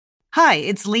Hi,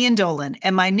 it's Leanne Dolan,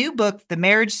 and my new book, The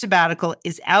Marriage Sabbatical,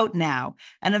 is out now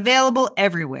and available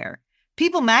everywhere.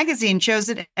 People magazine chose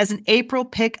it as an April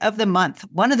pick of the month,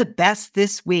 one of the best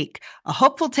this week. A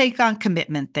hopeful take on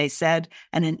commitment, they said,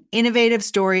 and an innovative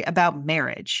story about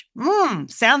marriage.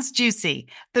 Sounds juicy.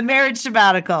 The Marriage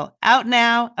Sabbatical, out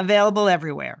now, available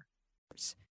everywhere.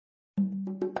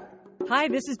 Hi,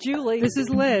 this is Julie. This is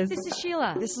Liz. This is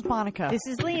Sheila. This is Monica. This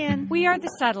is Leanne. We are the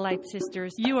Satellite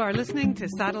Sisters. You are listening to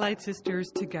Satellite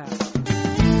Sisters to Go.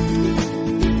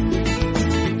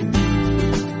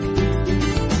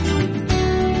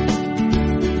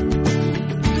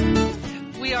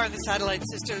 We are the Satellite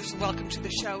Sisters. Welcome to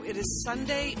the show. It is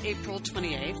Sunday, April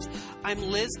 28th. I'm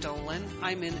Liz Dolan.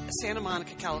 I'm in Santa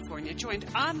Monica, California, joined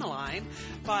on the line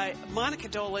by Monica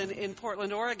Dolan in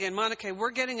Portland, Oregon. Monica,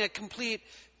 we're getting a complete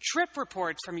trip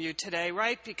report from you today,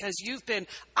 right? Because you've been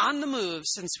on the move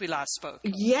since we last spoke.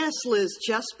 Yes, Liz,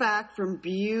 just back from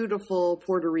beautiful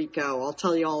Puerto Rico. I'll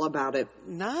tell you all about it.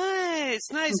 Nice.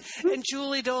 And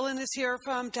Julie Dolan is here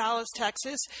from Dallas,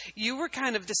 Texas. You were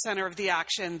kind of the center of the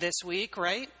action this week,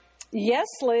 right? Yes,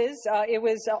 Liz. It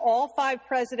was all 5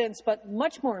 presidents, but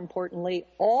much more importantly,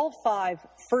 all 5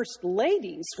 first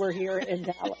ladies were here in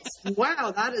Dallas.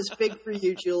 Wow, that is big for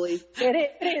you, Julie.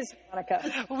 It is,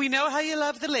 Monica. We know how you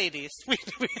love the ladies.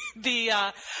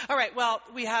 All right. Well,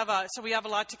 we have a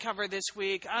lot to cover this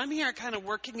week. I'm here kind of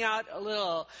working out a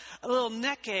little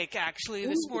neck ache actually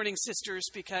this morning, sisters,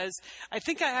 because I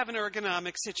think I have an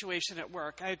ergonomic situation at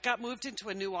work. I got moved into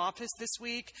a new office this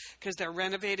week because they're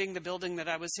renovating the building that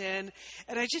I was in.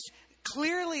 And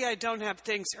I don't have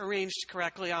things arranged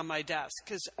correctly on my desk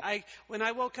because when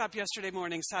I woke up Saturday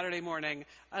morning,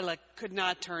 I could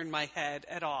not turn my head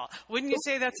at all. Wouldn't you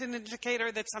say that's an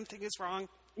indicator that something is wrong?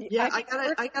 Yeah,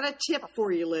 I got a tip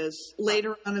for you, Liz,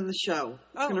 later on in the show.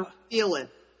 I'm going to reveal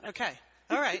it. Okay.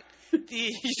 All right.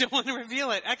 You don't want to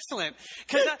reveal it. Excellent.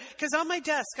 Because on my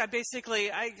desk, I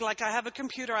have a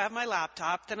computer, I have my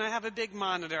laptop, then I have a big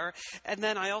monitor, and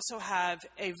then I also have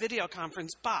a video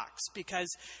conference box because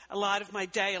a lot of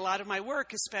my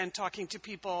work is spent talking to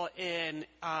people in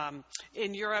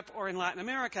Europe or in Latin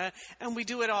America, and we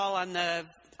do it all on the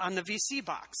VC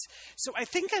box. So I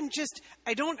think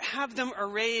I don't have them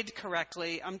arrayed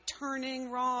correctly. I'm turning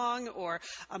wrong, or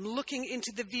I'm looking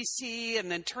into the VC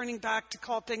and then turning back to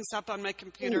call things up on my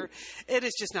computer. Ooh. It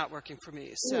is just not working for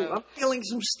me. So ooh, I'm feeling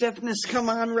some stiffness come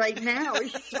on right now. We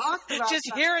should talk about just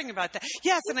that. Hearing about that.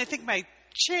 Yes, and I think my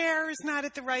chair is not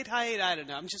at the right height. I don't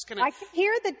know. I'm just gonna. I can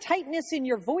hear the tightness in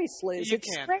your voice, Liz. It's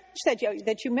strange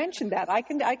that you mentioned that. I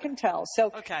can tell. So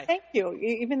okay. Thank you,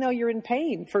 even though you're in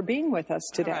pain, for being with us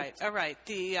today. All right.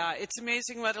 It's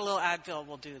amazing what a little Advil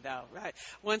will do, though. Right.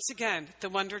 Once again, the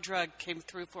wonder drug came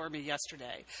through for me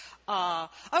yesterday. All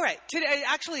right. Today,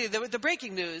 actually, the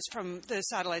breaking news from the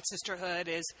Satellite Sisterhood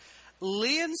is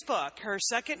Leanne's book, her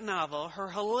second novel, her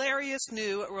hilarious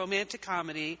new romantic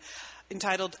comedy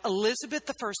entitled Elizabeth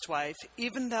the First Wife,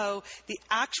 even though the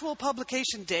actual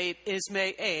publication date is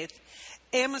May 8th,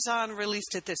 Amazon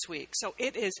released it this week. So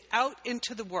it is out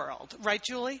into the world. Right,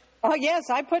 Julie? Oh, yes.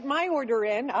 I put my order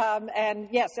in. And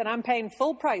I'm paying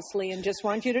full price, Lee, and just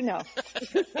want you to know.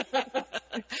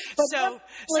 So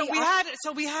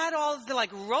we had all of the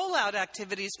rollout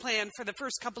activities planned for the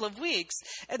first couple of weeks,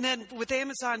 and then with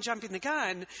Amazon jumping the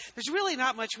gun, there's really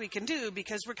not much we can do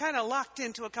because we're kind of locked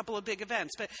into a couple of big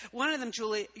events. But one of them,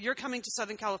 Julie, you're coming to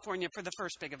Southern California for the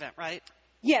first big event, right?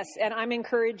 Yes, and I'm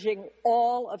encouraging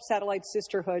all of Satellite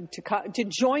Sisterhood to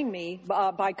join me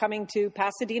by coming to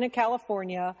Pasadena,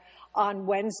 California on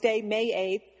Wednesday, May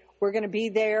 8th. We're going to be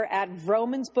there at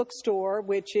Vroman's Bookstore,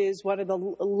 which is one of the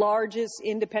largest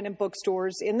independent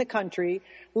bookstores in the country.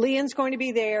 Leanne's going to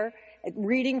be there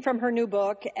reading from her new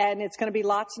book, and it's going to be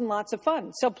lots and lots of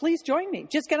fun. So please join me.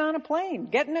 Just get on a plane,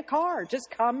 get in a car,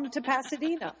 just come to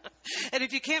Pasadena. And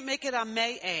if you can't make it on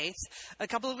May 8th, a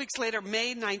couple of weeks later,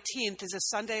 May 19th is a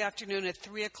Sunday afternoon at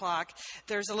 3 o'clock.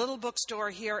 There's a little bookstore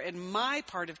here in my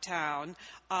part of town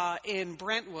in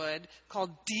Brentwood called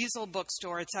Diesel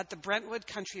Bookstore. It's at the Brentwood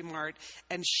Country Mart.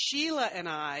 And Sheila and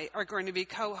I are going to be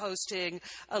co-hosting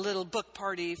a little book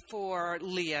party for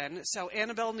Leanne. So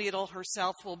Annabelle Needle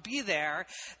herself will be there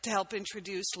to help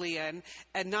introduce Leanne.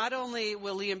 And not only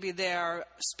will Leanne be there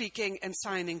speaking and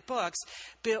signing books,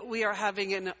 but we are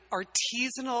having an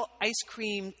artisanal ice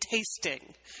cream tasting.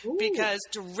 Ooh. Because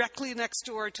directly next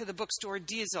door to the bookstore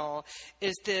Diesel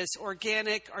is this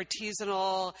organic,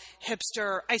 artisanal,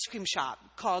 hipster ice cream shop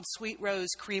called Sweet Rose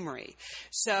Creamery.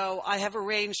 So I have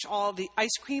arranged all the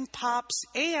ice cream pops,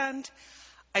 and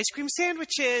ice cream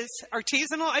sandwiches,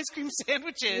 artisanal ice cream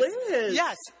sandwiches. Liz.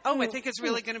 Yes. Oh, I think it's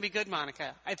really going to be good,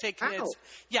 Monica. I think it's,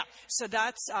 yeah. So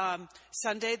that's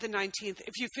Sunday the 19th.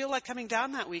 If you feel like coming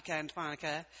down that weekend,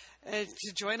 Monica,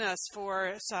 to join us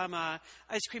for some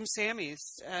ice cream Sammys,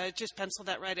 just pencil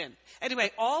that right in.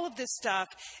 Anyway, all of this stuff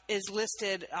is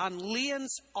listed on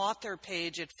Leanne's author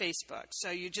page at Facebook. So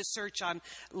you just search on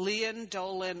Leanne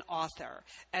Dolan author,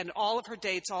 and all of her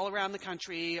dates all around the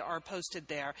country are posted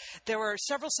there. There were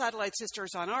several Satellite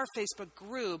Sisters on our Facebook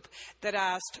group that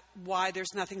asked why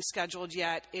there's nothing scheduled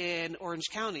yet in Orange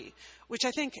County, which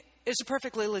I think is a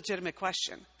perfectly legitimate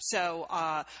question. So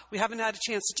we haven't had a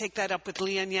chance to take that up with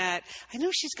Leanne yet. I know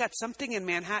she's got something in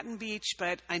Manhattan Beach,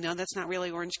 but I know that's not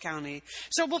really Orange County.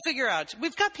 So we'll figure out.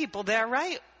 We've got people there,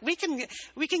 right? We can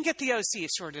get the OC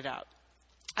sorted out.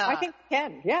 I think we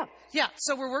can, yeah. Yeah,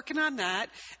 so we're working on that.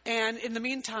 And in the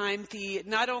meantime,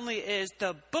 not only is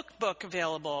the book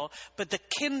available, but the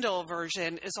Kindle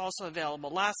version is also available.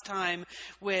 Last time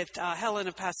with Helen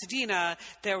of Pasadena,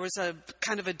 there was a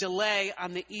kind of a delay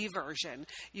on the e-version.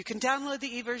 You can download the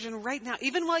e-version right now.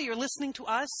 Even while you're listening to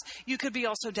us, you could be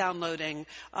also downloading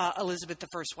Elizabeth the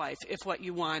First Wife if what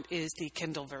you want is the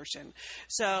Kindle version.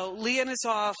 So Leanne is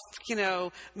off,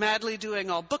 madly doing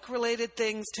all book-related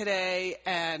things today,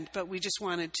 but we just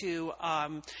wanted to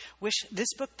wish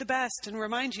this book the best and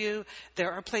remind you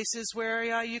there are places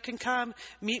where you can come,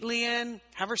 meet Leanne,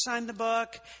 have her sign the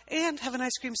book, and have an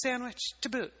ice cream sandwich to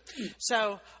boot.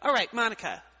 So, all right,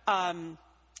 Monica,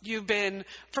 you've been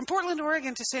from Portland,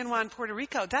 Oregon to San Juan, Puerto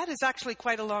Rico. That is actually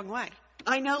quite a long way.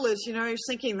 I know, Liz. I was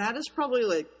thinking that is probably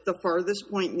like the farthest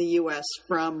point in the U.S.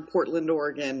 from Portland,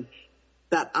 Oregon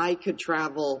that I could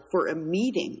travel for a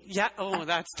meeting. Yeah. Oh,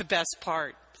 that's the best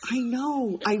part. I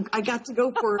know. I got to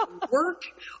go for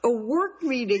a work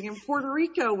meeting in Puerto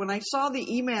Rico. When I saw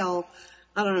the email,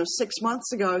 6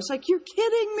 months ago, I was like, you're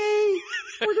kidding me.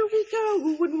 Puerto Rico,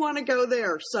 who wouldn't want to go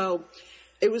there? So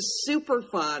it was super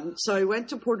fun. So I went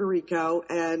to Puerto Rico,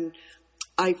 and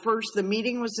the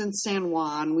meeting was in San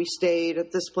Juan. We stayed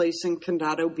at this place in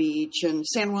Condado Beach, and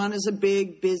San Juan is a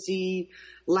big, busy,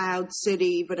 loud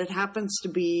city, but it happens to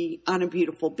be on a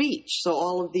beautiful beach. So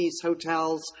all of these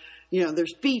hotels,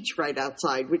 there's beach right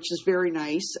outside, which is very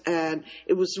nice. And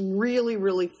it was really,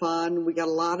 really fun. We got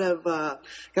a lot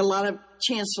of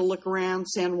chance to look around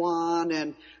San Juan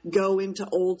and go into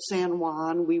old San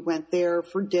Juan. We went there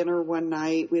for dinner one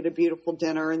night. We had a beautiful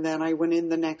dinner. And then I went in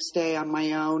the next day on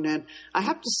my own. And I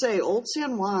have to say, old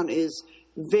San Juan is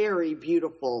very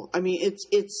beautiful. I mean,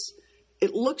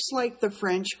 it looks like the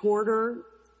French Quarter,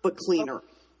 but cleaner.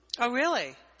 Oh,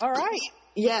 really? All right.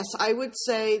 Yes, I would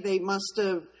say they must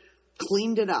have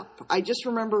cleaned it up. I just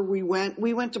remember we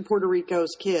went to Puerto Rico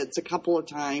as kids a couple of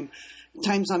times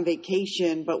on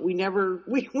vacation, but we weren't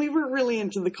really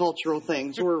into the cultural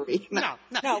things, were we? No.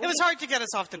 It was hard to get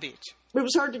us off the beach. It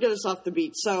was hard to get us off the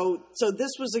beach. So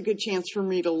this was a good chance for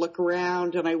me to look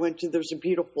around, and there's a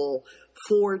beautiful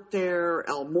fort there,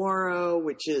 El Morro,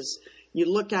 which is,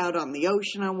 you look out on the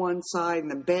ocean on one side and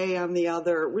the bay on the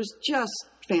other. It was just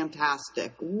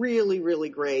fantastic. Really, really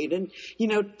great. And,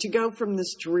 to go from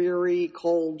this dreary,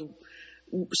 cold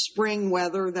spring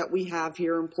weather that we have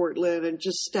here in Portland and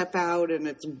just step out and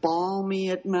it's balmy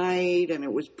at night and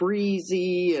it was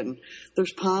breezy and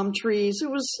there's palm trees.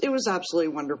 It was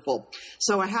absolutely wonderful.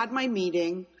 So I had my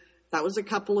meeting. That was a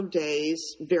couple of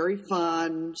days. Very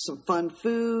fun. Some fun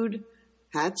food.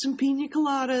 Had some pina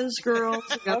coladas, girls.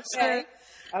 Okay.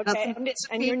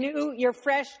 And your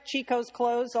fresh Chico's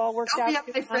clothes all worked out? Yeah,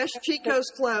 my fresh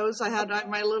Chico's clothes. I had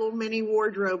my little mini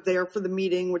wardrobe there for the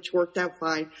meeting, which worked out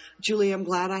fine. Julie, I'm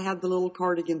glad I had the little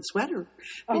cardigan sweater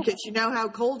because you know how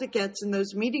cold it gets in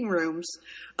those meeting rooms.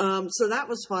 So that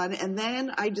was fun. And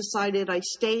then I decided I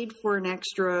stayed for an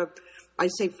extra,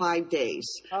 5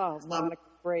 days. Oh, Monica,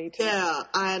 great. Yeah,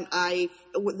 and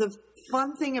the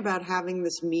fun thing about having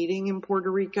this meeting in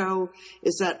Puerto Rico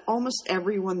is that almost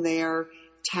everyone there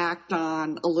tacked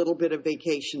on a little bit of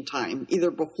vacation time, either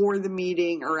before the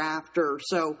meeting or after.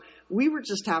 So we were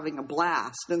just having a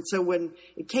blast. And so when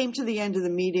it came to the end of the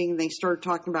meeting, they started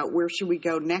talking about where should we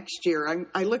go next year.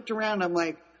 I looked around, I'm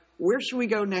like, where should we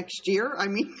go next year? I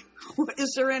mean,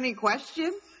 is there any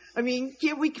question? I mean,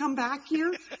 can't we come back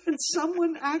here? And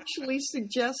someone actually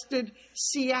suggested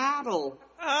Seattle.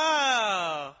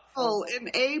 Oh, in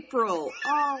April.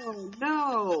 Oh,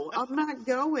 no, I'm not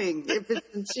going if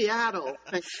it's in Seattle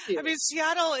next year. I mean,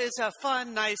 Seattle is a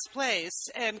fun, nice place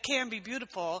and can be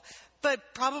beautiful, but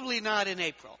probably not in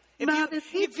April.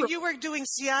 If you were doing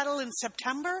Seattle in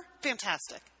September,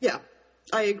 fantastic. Yeah.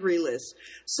 I agree, Liz.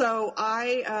 So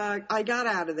I got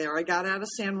out of there. I got out of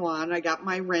San Juan. I got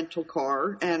my rental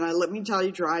car, and let me tell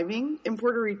you, driving in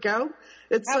Puerto Rico,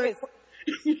 it's like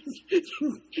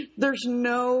there's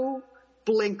no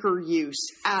blinker use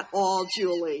at all,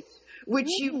 Julie. Which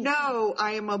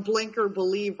I am a blinker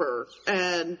believer,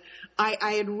 and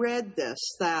I had read this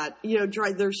that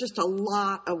there's just a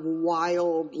lot of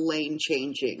wild lane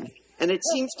changing, and it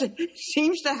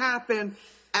seems to happen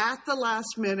at the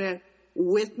last minute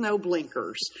with no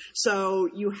blinkers. So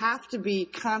you have to be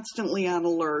constantly on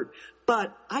alert.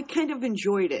 But I kind of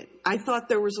enjoyed it. I thought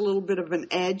there was a little bit of an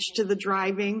edge to the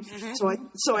driving,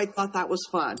 so I thought that was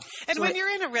fun. And when you're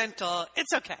in a rental,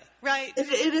 it's okay, right?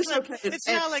 It is okay. It's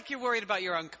not like you're worried about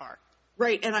your own car.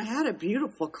 Right, and I had a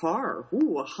beautiful car.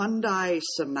 Ooh, a Hyundai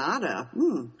Sonata.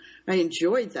 I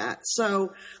enjoyed that.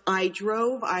 So I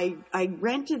drove, I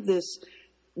rented this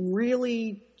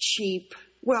really cheap,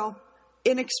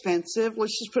 inexpensive,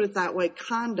 let's just put it that way,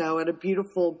 condo at a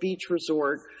beautiful beach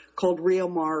resort called Rio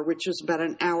Mar, which is about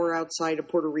an hour outside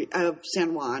of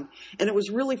San Juan. And it was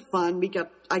really fun.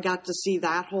 I got to see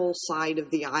that whole side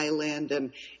of the island.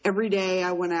 And every day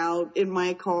I went out in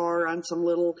my car on some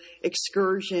little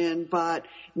excursion. But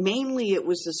mainly it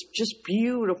was this just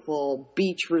beautiful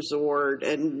beach resort.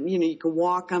 And, you could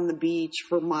walk on the beach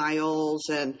for miles.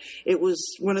 And it was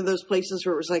one of those places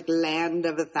where it was like land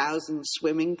of 1,000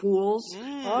 swimming pools, which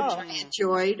I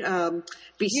enjoyed.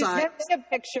 You sent me a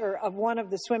picture of one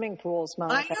of the swimming pools,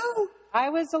 Monica. I know. I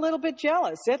was a little bit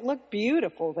jealous. It looked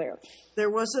beautiful there. There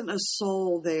wasn't a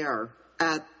soul there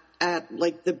at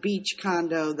like the beach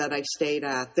condo that I stayed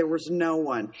at. There was no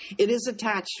one. It is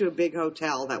attached to a big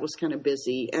hotel that was kind of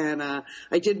busy. And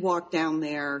I did walk down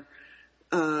there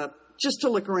just to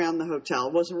look around the hotel.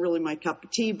 It wasn't really my cup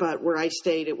of tea, but where I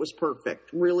stayed, it was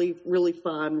perfect. Really, really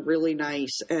fun, really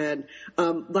nice. And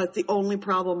but the only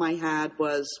problem I had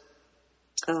was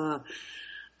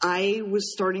I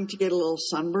was starting to get a little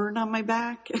sunburn on my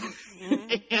back,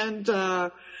 and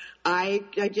I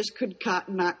just could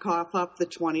not cough up the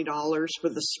 $20 for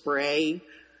the spray.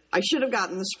 I should have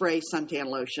gotten the spray suntan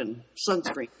lotion,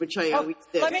 sunscreen, which I always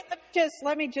did.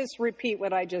 Let me just repeat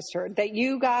what I just heard. That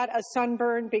you got a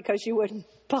sunburn because you wouldn't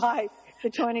buy the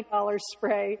 $20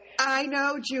 spray. I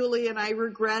know, Julie, and I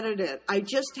regretted it. I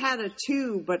just had a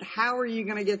tube, but how are you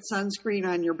going to get sunscreen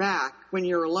on your back when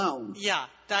you're alone? Yeah,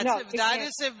 that's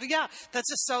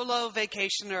a solo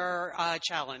vacationer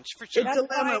challenge for sure. It's a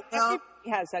dilemma. Everybody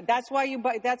has that. That's why you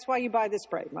buy the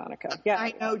spray, Monica. Yeah,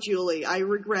 I know, Julie. I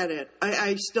regret it.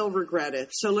 I still regret it.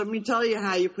 So let me tell you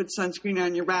how you put sunscreen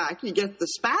on your back. You get the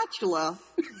spatula.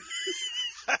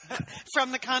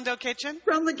 From the condo kitchen?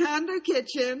 From the condo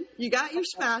kitchen. You got your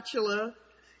spatula.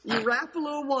 You wrap a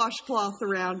little washcloth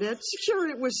around it. Secure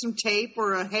it with some tape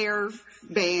or a hair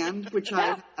band, which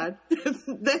I had.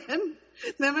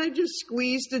 Then I just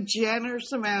squeezed a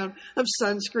generous amount of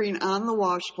sunscreen on the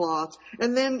washcloth.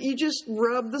 And then you just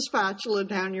rub the spatula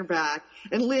down your back.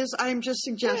 And Liz, I'm just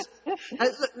suggesting,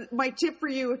 my tip for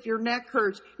you, if your neck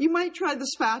hurts, you might try the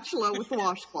spatula with the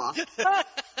washcloth.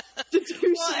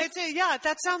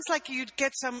 That sounds like you'd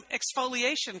get some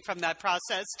exfoliation from that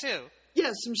process too.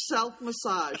 Yeah, some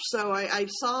self-massage. So I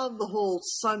solved the whole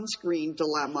sunscreen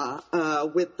dilemma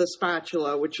with the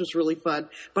spatula, which was really fun.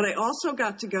 But I also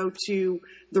got to go to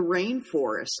the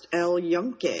rainforest, El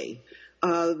Yunque.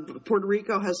 Puerto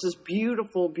Rico has this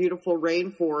beautiful, beautiful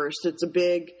rainforest. It's a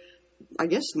big, I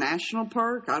guess, national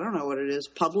park. I don't know what it is,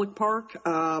 public park.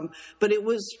 But it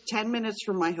was 10 minutes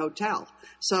from my hotel.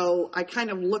 So I kind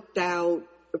of looked out.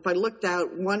 If I looked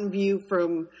out, one view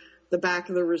from the back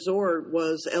of the resort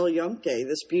was El Yunque,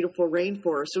 this beautiful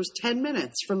rainforest. It was 10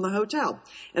 minutes from the hotel.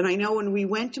 And I know when we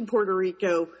went to Puerto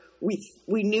Rico,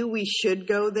 we knew we should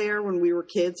go there when we were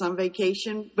kids on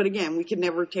vacation. But again, we could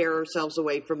never tear ourselves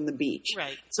away from the beach.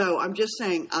 Right. So I'm just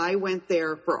saying I went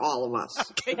there for all of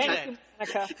us. Okay, good.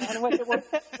 And was it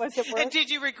worth it? Was it worth And did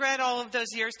you regret all of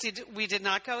those years we did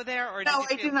not go there? Or No,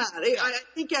 I did not. I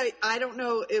think I don't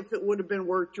know if it would have been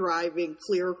worth driving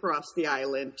clear across the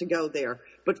island to go there.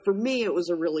 But for me, it was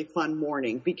a really fun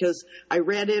morning because I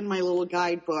read in my little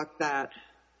guidebook that,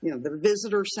 the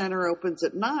visitor center opens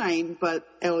at 9, but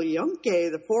El Yunque,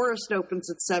 the forest,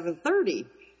 opens at 7:30.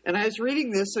 And I was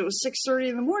reading this, it was 6:30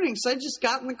 in the morning. So I just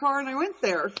got in the car and I went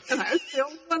there. And I was the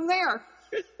only one there.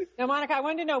 Now, Monica, I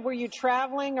wanted to know, were you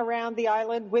traveling around the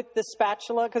island with the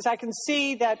spatula? Because I can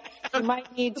see that you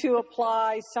might need to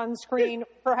apply sunscreen,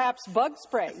 perhaps bug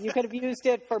spray. You could have used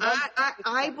it for bug spray.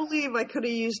 I believe I could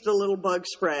have used a little bug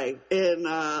spray in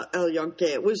El Yunque.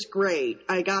 It was great.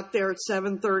 I got there at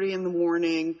 7:30 in the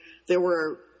morning. There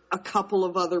were a couple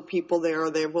of other people there.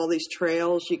 They have all these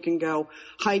trails you can go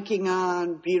hiking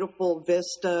on, beautiful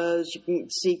vistas. You can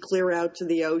see clear out to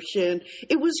the ocean.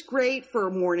 It was great for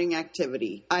a morning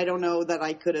activity. I don't know that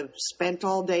I could have spent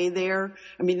all day there.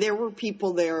 I mean, there were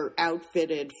people there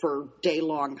outfitted for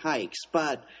day-long hikes,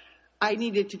 but I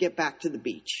needed to get back to the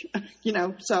beach,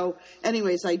 So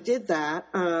anyways, I did that.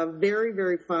 Very,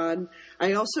 very fun.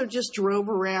 I also just drove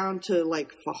around to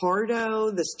like Fajardo,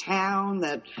 this town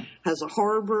that has a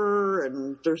harbor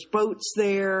and there's boats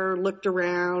there, looked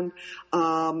around.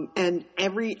 And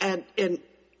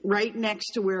right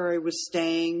next to where I was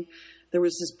staying, there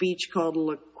was this beach called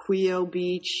Laquillo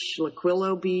Beach.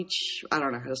 I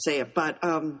don't know how to say it, but,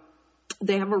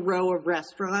 they have a row of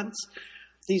restaurants,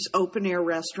 these open air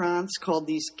restaurants called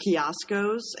these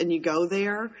kioscos, and you go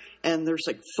there and there's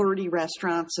like 30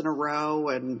 restaurants in a row,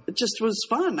 and it just was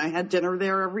fun. I had dinner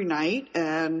there every night,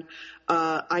 and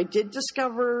I did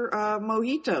discover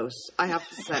mojitos, I have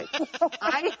to say.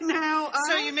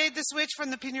 So you made the switch from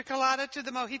the pina colada to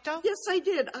the mojito? Yes, I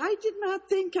did. I did not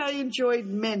think I enjoyed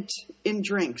mint in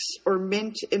drinks or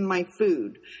mint in my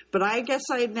food, but I guess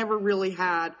I had never really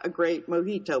had a great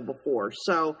mojito before.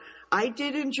 So I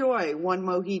did enjoy one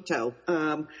mojito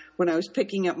when I was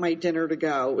picking up my dinner to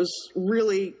go. It was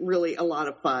really, really a lot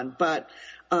of fun, but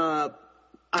I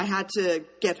had to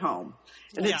get home.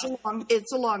 And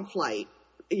it's a long flight,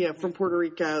 from Puerto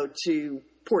Rico to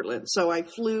Portland. So I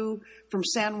flew from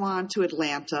San Juan to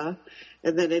Atlanta,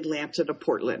 and then Atlanta to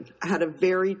Portland. I had a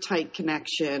very tight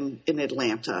connection in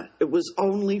Atlanta. It was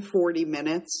only 40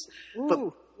 minutes,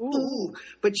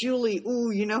 but Julie,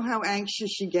 you know how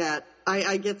anxious you get.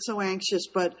 I get so anxious,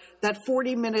 but that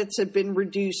 40 minutes had been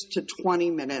reduced to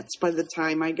 20 minutes by the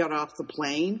time I got off the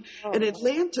plane. Oh. And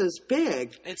Atlanta's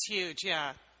big. It's huge,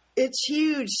 yeah. It's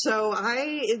huge. So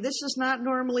this is not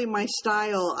normally my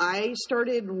style. I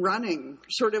started running,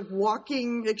 sort of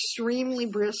walking extremely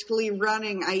briskly,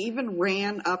 running. I even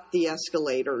ran up the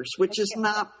escalators, which is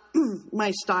not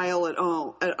my style at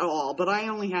all. But I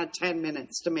only had 10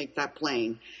 minutes to make that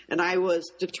plane, and I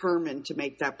was determined to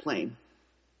make that plane.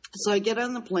 So I get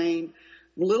on the plane,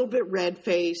 I'm a little bit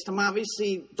red-faced. I'm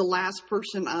obviously the last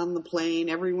person on the plane.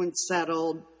 Everyone's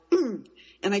settled. And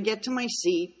I get to my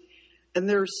seat, and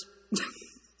there's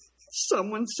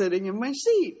someone sitting in my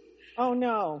seat. Oh,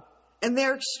 no. And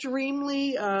they're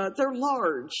extremely, they're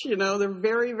large, they're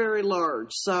very, very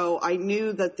large. So I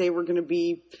knew that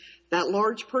that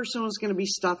large person was going to be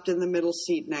stuffed in the middle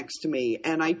seat next to me.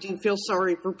 And I do feel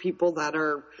sorry for people that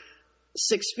are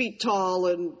 6 feet tall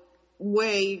and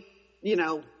weigh a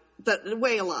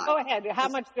lot. Go ahead. How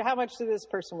much did this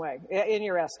person weigh in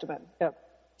your estimate? Yep.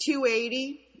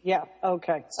 280. Yeah.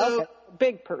 Okay. So,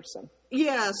 big person.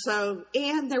 Yeah.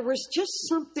 And there was just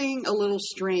something a little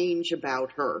strange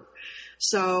about her.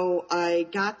 So I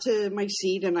got to my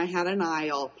seat and I had an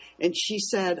aisle, and she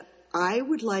said, "I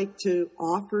would like to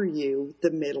offer you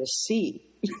the middle seat."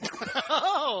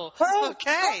 Oh,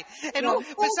 okay. And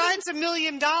besides $1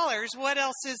 million, what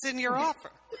else is in your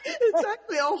offer?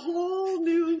 Exactly, a whole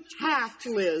new tact,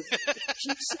 Liz.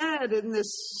 She said in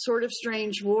this sort of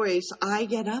strange voice, "I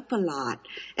get up a lot,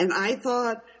 and I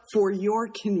thought for your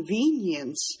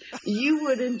convenience, you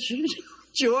would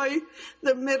enjoy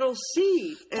the middle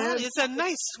seat." That is a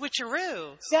nice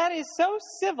switcheroo. That is so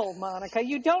civil, Monica.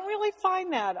 You don't really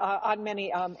find that on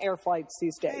many air flights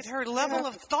these days. Her level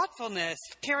of thoughtfulness,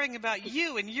 caring about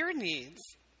you and your needs.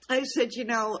 I said,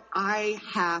 I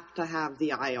have to have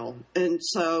the aisle. And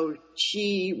so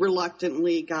she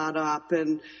reluctantly got up,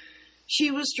 and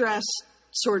she was dressed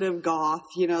sort of goth.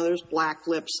 There's black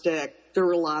lipstick. There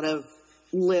were a lot of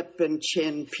lip and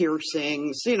chin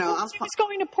piercings. She was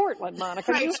going to Portland,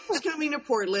 Monica. Right, she was coming to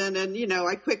Portland, and,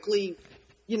 I quickly,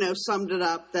 summed it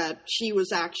up that she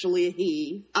was actually a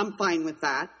he. I'm fine with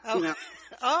that,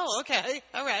 Oh, okay.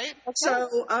 All right. Okay.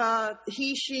 So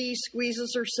she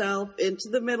squeezes herself into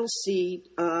the middle seat,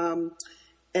 and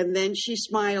then she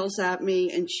smiles at me,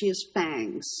 and she has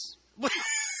fangs.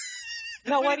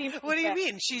 No, what do you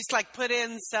mean? She's like put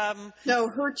in some... No,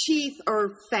 her teeth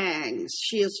are fangs.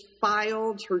 She has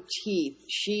filed her teeth.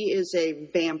 She is a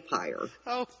vampire.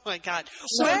 Oh, my God.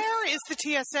 So, where is the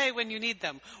TSA when you need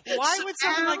them? Why would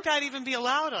something like that even be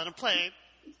allowed on a plane?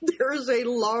 There is a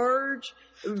large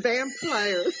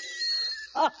vampire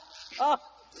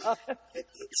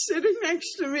sitting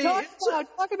next to me.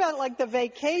 Talk about like the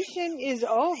vacation is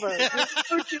over.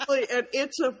 Unfortunately, and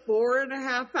it's a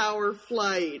 4.5-hour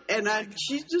flight, and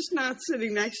she's just not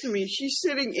sitting next to me. She's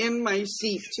sitting in my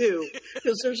seat too,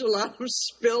 because there's a lot of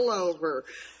spillover.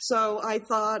 So I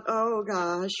thought, oh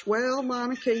gosh, well,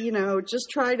 Monica, just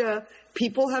try to.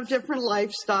 People have different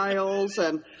lifestyles,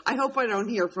 and I hope I don't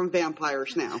hear from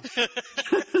vampires now.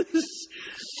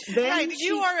 Right,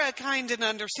 you are a kind and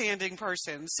understanding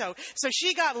person, so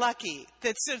she got lucky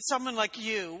that someone like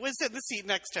you was in the seat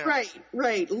next to her.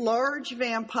 Right. Large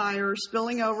vampire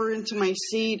spilling over into my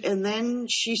seat, and then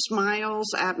she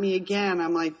smiles at me again.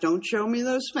 I'm like, don't show me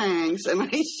those fangs. And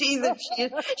I see that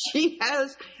she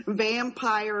has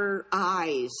vampire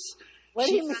eyes. What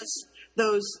do you mean?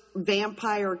 Those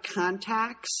vampire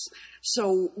contacts.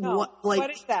 So what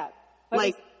is that?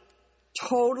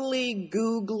 Totally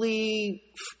googly,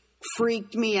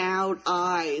 freaked me out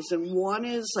eyes, and one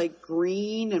is like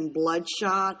green and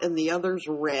bloodshot, and the other's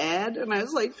red. And I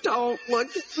was like, "Don't look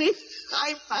at me!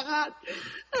 I'm not."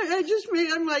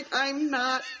 I'm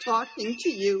not talking to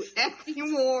you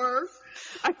anymore.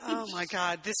 Oh my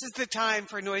God! This is the time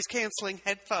for noise-canceling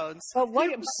headphones. But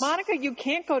Monica, you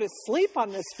can't go to sleep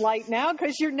on this flight now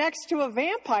because you're next to a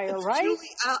vampire, right?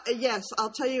 Truly, yes,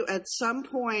 I'll tell you. At some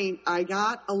point, I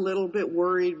got a little bit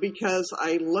worried because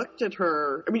I looked at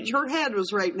her. I mean, her head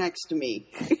was right next to me,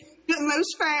 and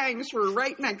those fangs were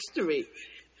right next to me.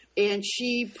 And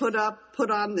she put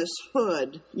on this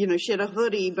hood. She had a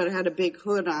hoodie, but it had a big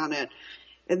hood on it.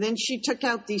 And then she took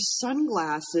out these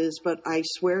sunglasses, but I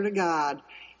swear to God,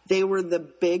 they were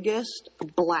the biggest,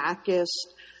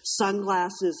 blackest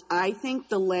sunglasses. I think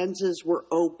the lenses were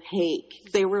opaque.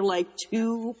 They were like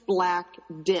 2 black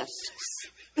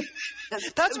discs.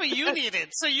 That's what you needed,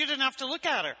 so you didn't have to look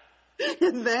at her.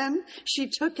 And then she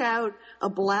took out a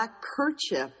black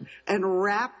kerchief and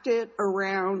wrapped it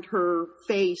around her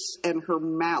face and her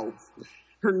mouth.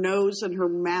 Her nose and her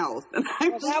mouth.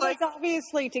 And was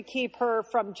obviously to keep her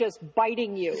from just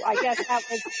biting you. I guess that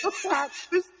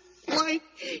was like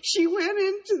she went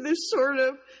into this sort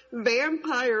of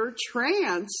vampire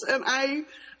trance, and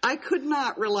I could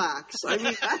not relax. I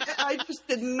mean, I just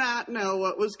did not know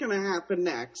what was going to happen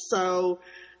next. So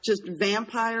just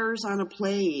vampires on a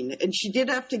plane. And she did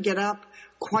have to get up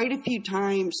quite a few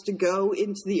times to go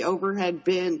into the overhead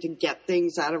bin to get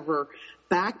things out of her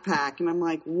backpack. And I'm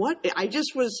like, what? I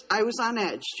was on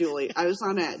edge, Julie. I was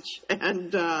on edge.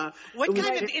 And what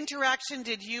kind of interaction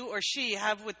did you or she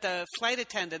have with the flight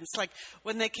attendants? Like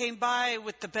when they came by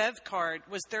with the Bev card,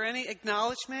 was there any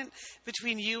acknowledgement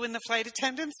between you and the flight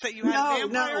attendants that you had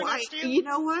vampire next to you? You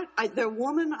know what? The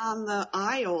woman on the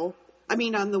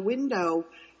on the window,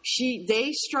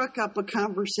 they struck up a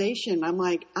conversation. I'm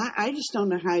like, I just don't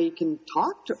know how you can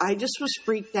talk to her. I just was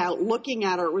freaked out looking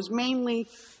at her. It was mainly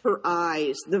her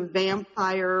eyes, the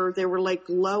vampire. They were like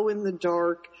glow in the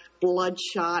dark,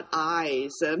 bloodshot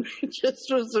eyes. And it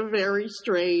just was a very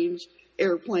strange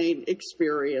airplane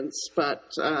experience. But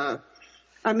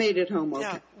I made it home okay.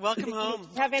 Yeah, welcome home. Do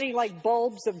you have any like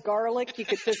bulbs of garlic you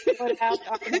could just put out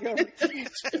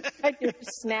on your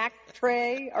snack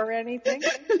tray or anything?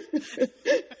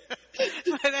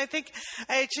 But I think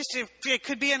it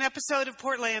could be an episode of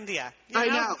Portlandia. I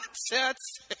know.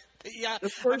 Yeah,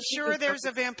 I'm sure there's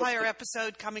a vampire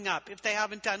episode coming up if they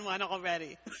haven't done one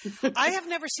already. I have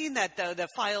never seen that though, the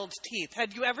filed teeth.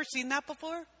 Had you ever seen that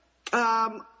before?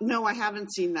 No, I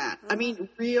haven't seen that. I mean,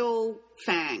 real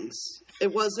fangs.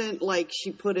 It wasn't like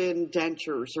she put in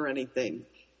dentures or anything.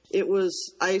 I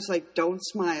was like, don't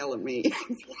smile at me.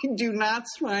 Do not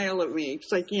smile at me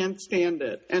because I can't stand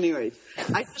it. Anyway,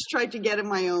 I just tried to get in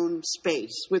my own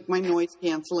space with my noise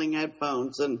canceling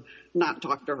headphones and not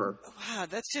talk to her. Wow,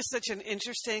 that's just such an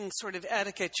interesting sort of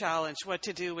etiquette challenge, what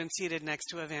to do when seated next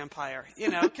to a vampire,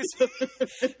 because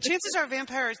chances are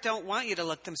vampires don't want you to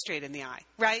look them straight in the eye,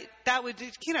 right? That would,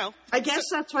 I guess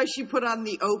that's why she put on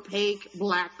the opaque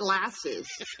black glasses.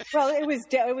 Well, it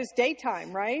was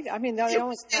daytime, right? I mean, they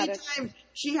almost had it. Daytime.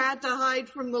 She had to hide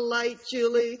from the light,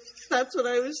 Julie. That's what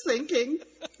I was thinking.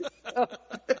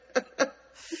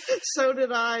 So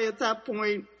did I at that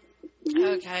point.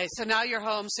 Okay, so now you're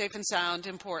home safe and sound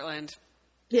in Portland.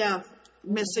 Yeah,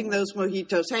 missing those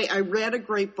mojitos. Hey, I read a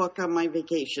great book on my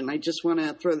vacation. I just want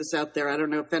to throw this out there. I don't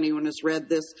know if anyone has read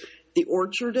this. The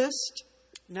Orchardist.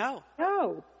 No.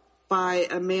 By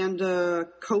Amanda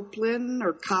Copeland.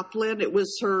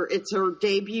 It's her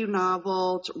debut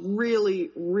novel. It's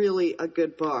really, really a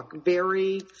good book.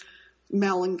 Very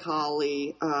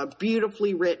melancholy,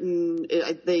 beautifully written.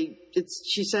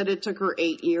 She said it took her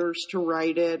 8 years to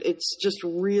write it. It's just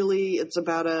really, it's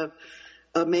about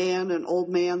an old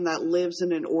man that lives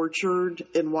in an orchard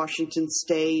in Washington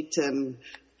State, and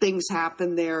things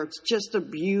happen there. It's just a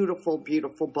beautiful,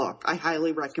 beautiful book. I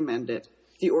highly recommend it.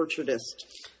 The Orchardist.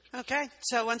 Okay,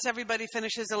 so once everybody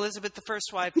finishes Elizabeth the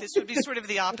First Wife, this would be sort of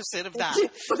the opposite of that.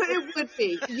 It would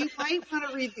be. You might want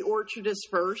to read The Orchardist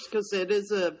first, because it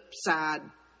is a sad,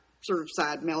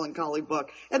 melancholy book,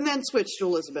 and then switch to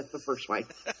Elizabeth the First Wife.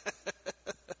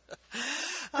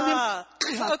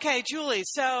 Okay, Julie,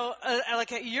 so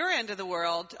like at your end of the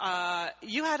world,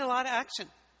 you had a lot of action.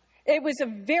 It was a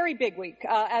very big week.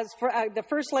 As for the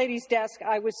First Lady's desk,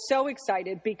 I was so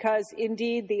excited because,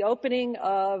 indeed, the opening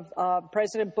of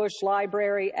President Bush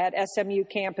Library at SMU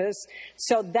campus,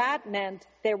 so that meant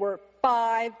there were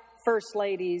 5 First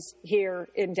Ladies here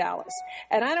in Dallas.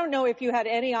 And I don't know if you had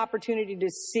any opportunity to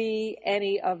see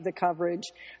any of the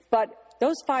coverage, but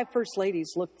those 5 First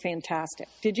Ladies looked fantastic.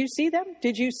 Did you see them?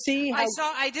 Did you see how...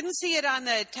 I didn't see it on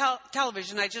the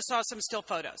television. I just saw some still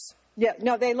photos. Yeah,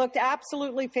 no, they looked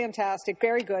absolutely fantastic.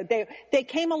 Very good. They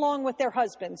came along with their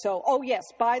husbands. So, oh yes,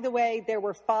 by the way, there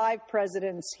were 5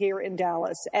 presidents here in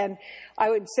Dallas. And I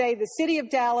would say the city of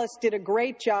Dallas did a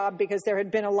great job because there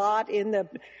had been a lot in the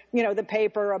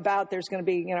paper about there's going to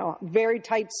be, very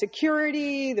tight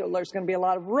security. There's going to be a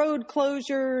lot of road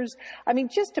closures. I mean,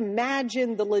 just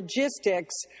imagine the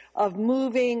logistics of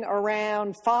moving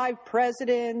around 5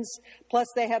 presidents. Plus,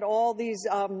 they had all these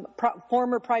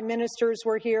former prime ministers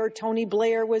were here. Tony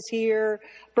Blair was here.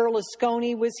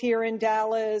 Berlusconi was here in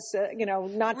Dallas.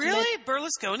 Not really?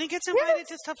 Berlusconi gets invited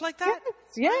to stuff like that?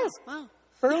 Yes. Wow.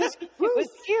 Berlusconi was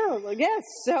here. Yes.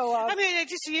 So I mean,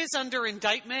 he is under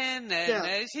indictment,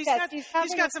 and he's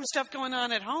got some stuff going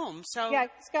on at home. So yeah,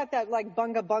 he's got that like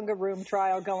bunga bunga room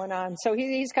trial going on. So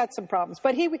he's got some problems,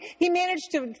 but he managed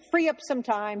to free up some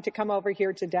time to come over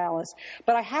here to Dallas.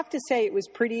 But I have to say, it was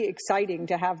pretty exciting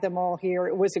to have them all here.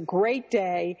 It was a great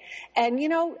day, and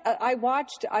I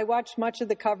watched much of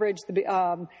the coverage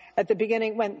at the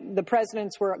beginning when the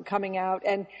presidents were coming out,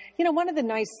 and one of the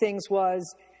nice things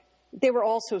was they were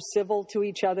all so civil to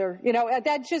each other.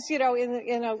 That just,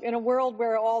 in a world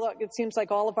where it seems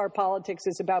like all of our politics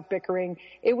is about bickering,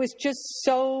 it was just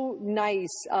so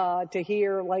nice to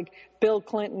hear, like, Bill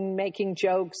Clinton making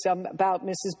jokes about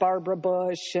Mrs. Barbara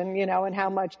Bush and, and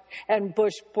how much, and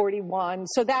Bush 41.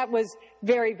 So that was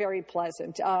very, very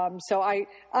pleasant. So I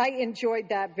enjoyed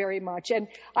that very much. And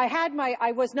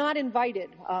I was not invited.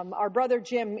 Our brother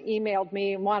Jim emailed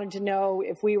me and wanted to know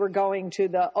if we were going to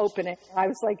the opening. I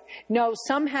was like, no,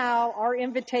 somehow our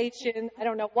invitation, I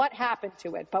don't know what happened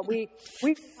to it, but we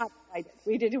were not invited.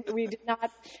 We did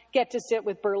not get to sit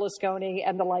with Berlusconi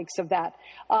and the likes of that.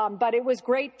 But it was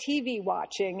great TV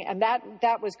watching, and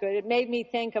that was good. It made me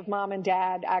think of Mom and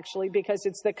Dad, actually, because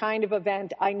it's the kind of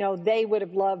event I know they would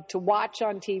have loved to watch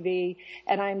on TV,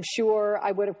 and I'm sure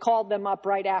I would have called them up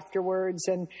right afterwards,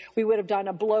 and we would have done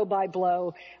a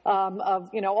blow-by-blow of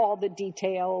all the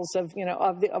details of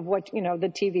what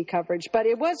the TV coverage. But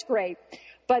it was great.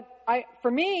 But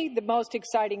for me, the most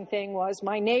exciting thing was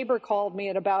my neighbor called me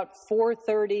at about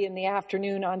 4:30 in the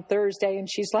afternoon on Thursday, and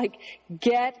she's like,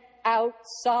 "Get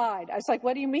outside." I was like,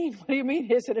 "What do you mean? What do you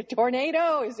mean? Is it a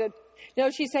tornado? Is it?" No,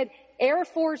 she said, Air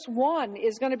Force One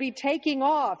is going to be taking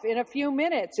off in a few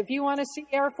minutes. If you want to see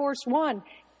Air Force One,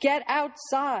 get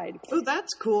outside. Oh,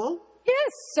 that's cool.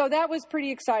 Yes, so that was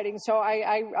pretty exciting. So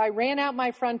I ran out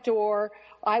my front door.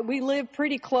 We live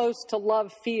pretty close to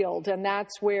Love Field, and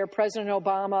that's where President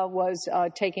Obama was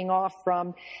taking off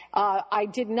from. I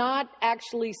did not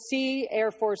actually see Air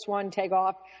Force One take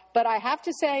off, but I have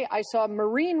to say I saw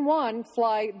Marine One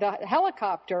the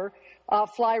helicopter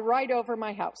fly right over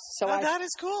my house. So that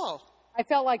is cool. I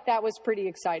felt like that was pretty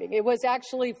exciting. It was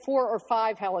actually 4 or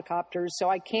 5 helicopters, so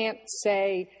I can't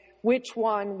say which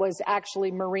one was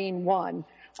actually Marine One.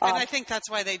 And I think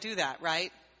that's why they do that,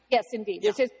 right? Yes, indeed.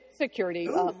 Yeah. It's security.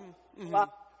 That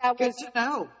was, good to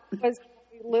know. Was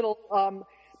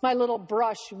my little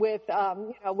brush with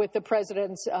the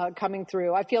presidents coming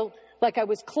through. I feel like I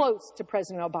was close to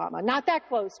President Obama. Not that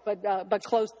close, but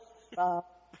close.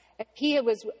 He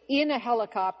was in a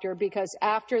helicopter because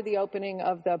after the opening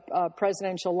of the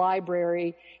presidential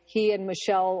library, he and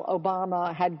Michelle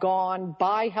Obama had gone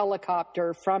by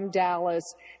helicopter from Dallas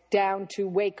down to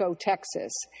Waco,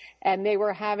 Texas. And they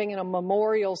were having a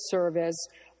memorial service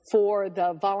for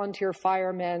the volunteer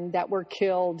firemen that were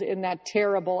killed in that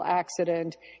terrible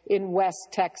accident in West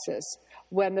Texas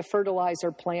when the fertilizer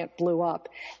plant blew up.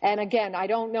 And again, I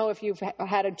don't know if you've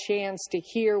had a chance to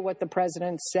hear what the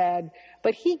president said,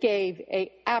 but he gave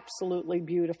a absolutely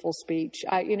beautiful speech.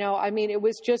 It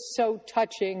was just so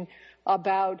touching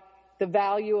about the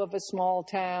value of a small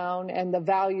town and the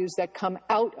values that come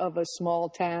out of a small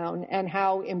town and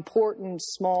how important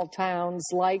small towns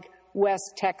like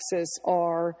West Texas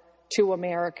are to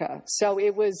America. So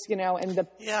it was, Yeah,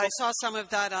 I saw some of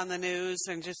that on the news,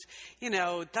 and just,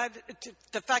 that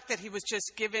the fact that he was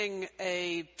just giving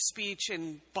a speech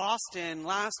in Boston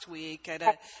last week at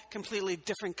a completely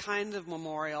different kind of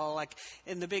memorial, like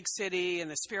in the big city, in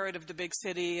the spirit of the big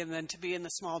city, and then to be in the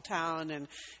small town and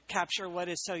capture what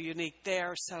is so unique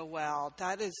there so well.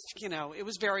 That is, it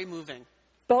was very moving.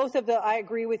 I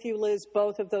agree with you, Liz.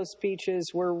 Both of those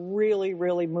speeches were really,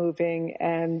 really moving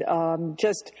and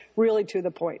just really to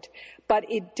the point. But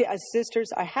sisters,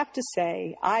 I have to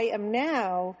say, I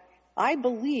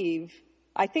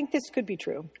think this could be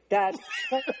true. That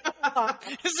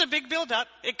This is a big build-up.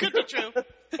 It could be true.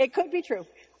 It could be true.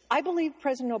 I believe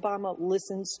President Obama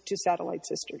listens to Satellite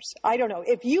Sisters. I don't know.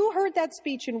 If you heard that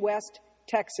speech in West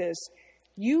Texas,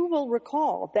 you will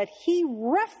recall that he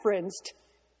referenced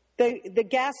the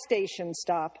gas station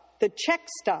stop, the Czech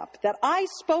stop that I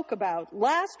spoke about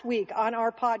last week on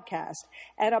our podcast,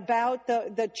 and about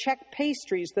the Czech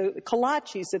pastries, the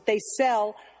kolaches that they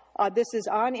sell. This is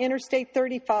on Interstate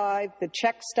 35. The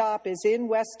Czech stop is in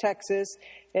West Texas.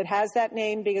 It has that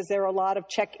name because there are a lot of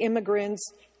Czech immigrants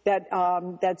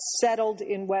that settled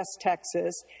in West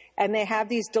Texas, and they have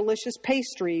these delicious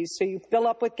pastries. So you fill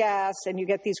up with gas and you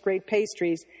get these great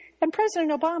pastries. And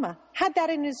President Obama had that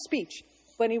in his speech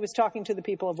when he was talking to the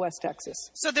people of West Texas.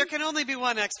 So there can only be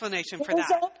one explanation for There's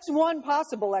that. There's one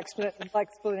possible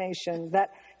explanation that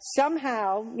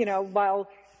somehow, while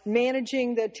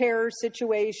managing the terror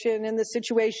situation and the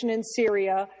situation in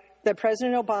Syria, that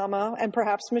President Obama and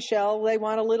perhaps Michelle, they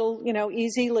want a little,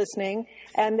 easy listening,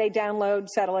 and they download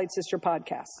Satellite Sister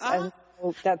podcasts. Uh-huh.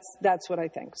 And that's what I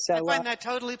think. So I find that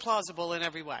totally plausible in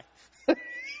every way.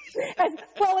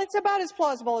 Well, it's about as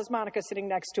plausible as Monica sitting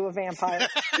next to a vampire.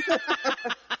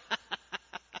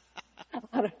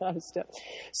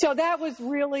 So that was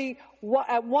really,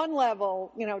 at one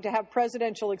level, to have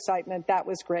presidential excitement, that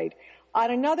was great.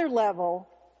 On another level,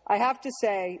 I have to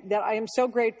say that I am so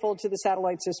grateful to the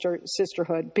Satellite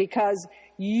Sisterhood, because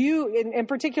you, in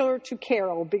particular to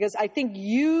Carol, because I think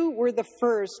you were the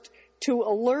first to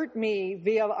alert me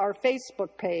via our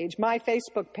Facebook page, my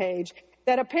Facebook page,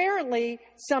 that apparently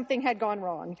something had gone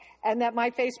wrong and that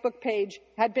my Facebook page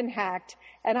had been hacked,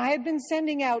 and I had been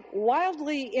sending out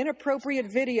wildly inappropriate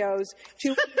videos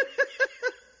to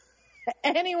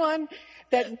anyone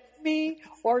that knew me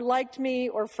or liked me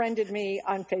or friended me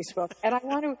on Facebook. And I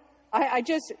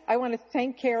want to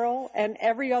thank Carol and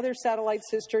every other Satellite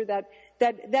Sister that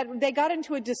they got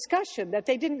into a discussion, that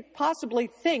they didn't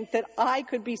possibly think that I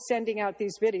could be sending out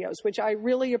these videos, which I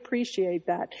really appreciate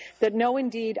that no,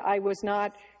 indeed, I was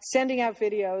not sending out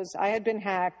videos. I had been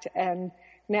hacked, and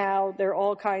now there are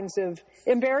all kinds of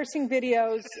embarrassing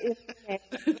videos.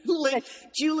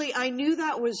 Julie, I knew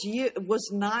that was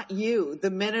not you the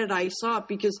minute I saw it,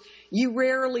 because you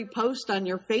rarely post on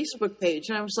your Facebook page.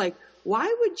 And I was like,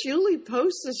 why would Julie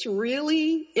post this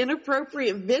really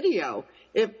inappropriate video?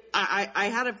 If I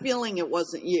had a feeling it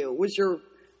wasn't you, it was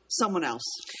someone else.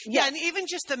 Yeah, and even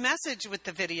just the message with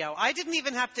the video, I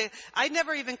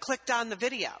never even clicked on the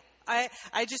video. I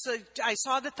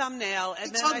saw the thumbnail,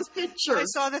 and then the picture. I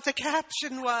saw that the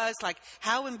caption was like,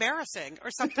 "How embarrassing," or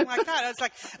something like that. I was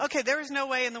like, okay, there is no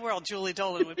way in the world Julie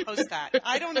Dolan would post that.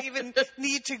 I don't even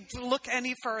need to look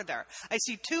any further. I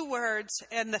see 2 words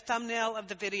and the thumbnail of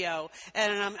the video,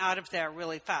 and I'm out of there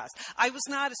really fast. I was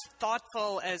not as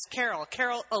thoughtful as Carol.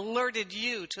 Carol alerted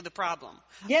you to the problem.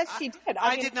 Yes, she did.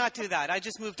 I did not do that. I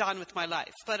just moved on with my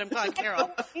life. But I'm glad Carol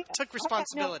took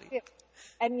responsibility. No,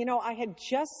 and, I had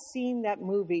just seen that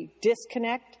movie,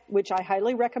 Disconnect, which I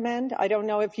highly recommend. I don't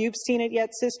know if you've seen it yet,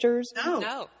 sisters.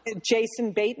 No.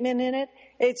 Jason Bateman in it.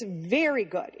 It's very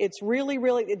good. It's really,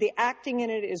 really, the acting in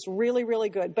it is really, really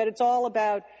good. But it's all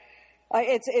about,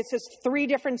 it's just 3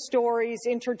 different stories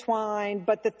intertwined,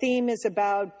 but the theme is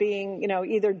about being,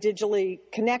 either digitally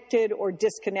connected or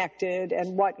disconnected,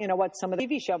 and what some of the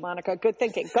TV show, Monica. Good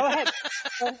thinking. Go ahead.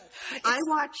 I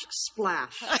watch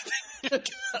Splash.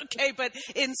 Okay, but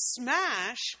in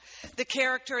Smash, the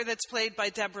character that's played by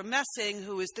Deborah Messing,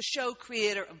 who is the show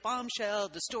creator of Bombshell,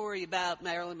 the story about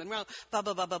Marilyn Monroe, blah,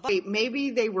 blah, blah, blah, blah. Wait,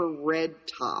 maybe they were red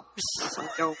tops.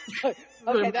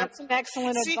 Okay, that's some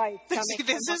excellent advice.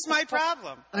 This is my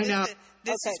problem. I know.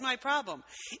 This is my problem.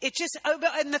 It just,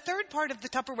 and the third part of the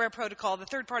Tupperware protocol, the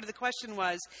third part of the question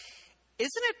was,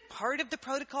 isn't it part of the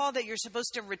protocol that you're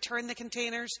supposed to return the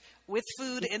containers with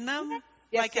food in them?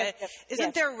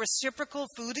 Isn't there a reciprocal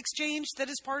food exchange that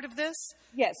is part of this?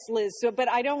 Yes, Liz. So, but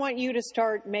I don't want you to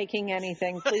start making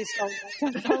anything. Please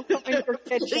don't go in your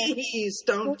kitchen. Please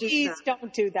don't do that. Please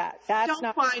don't do that.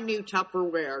 Don't buy new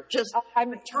Tupperware. Just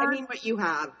return what you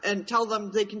have and tell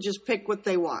them they can just pick what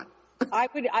they want. I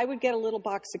would get a little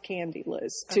box of candy,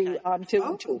 Liz, to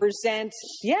present.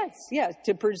 Yes,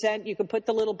 to present. You can put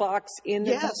the little box in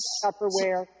the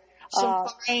Tupperware. Some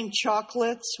fine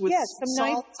chocolates with some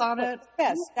salt on it.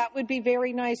 Yes, that would be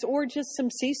very nice. Or just some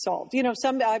sea salt.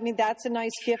 That's a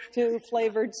nice gift too,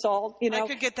 flavored salt. I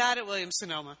could get that at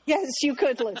Williams-Sonoma. Yes, you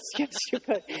could, Liz. Yes, you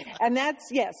could. And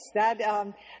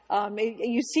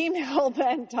you seem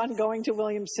hell-bent on going to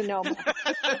Williams-Sonoma.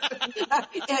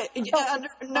 Under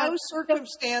no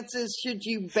circumstances should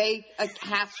you bake a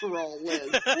casserole,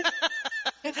 Liz.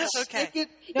 Okay.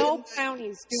 No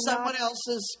brownies. Someone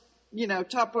else's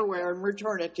Tupperware and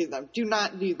return it to them. Do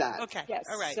not do that. Okay. Yes.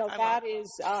 All right. So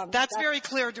that's very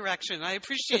clear direction. I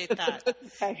appreciate that.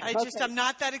 I'm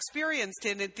not that experienced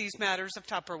in these matters of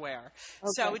Tupperware.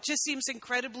 Okay. So it just seems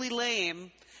incredibly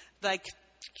lame,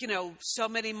 so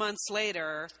many months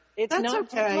later. That's not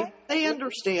okay. They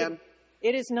understand.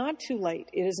 It is not too late.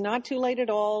 It is not too late at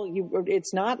all.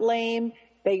 It's not lame.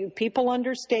 People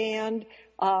understand.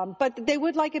 But they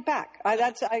would like it back.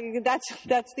 That's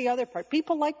the other part.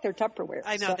 People like their Tupperware.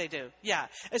 I know they do. Yeah,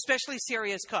 especially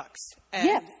serious cooks.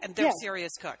 And they're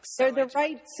serious cooks. So they're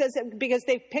because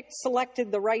they've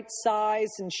selected the right size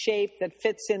and shape that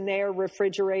fits in their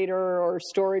refrigerator or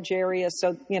storage area.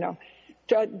 So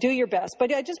do your best. But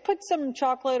just put some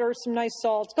chocolate or some nice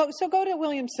salt. Go to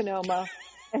Williams-Sonoma.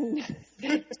 And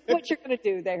what you're going to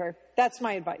do there. That's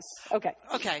my advice. Okay.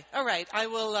 Okay. All right. I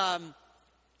will.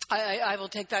 I will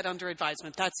take that under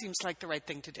advisement. That seems like the right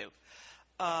thing to do.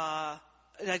 I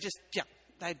just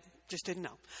didn't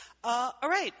know. All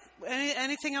right.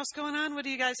 Anything else going on? What do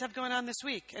you guys have going on this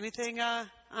week? Anything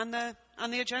on the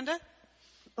agenda?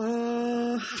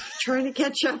 Trying to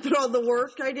catch up on all the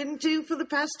work I didn't do for the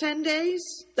past 10 days.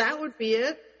 That would be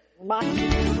it.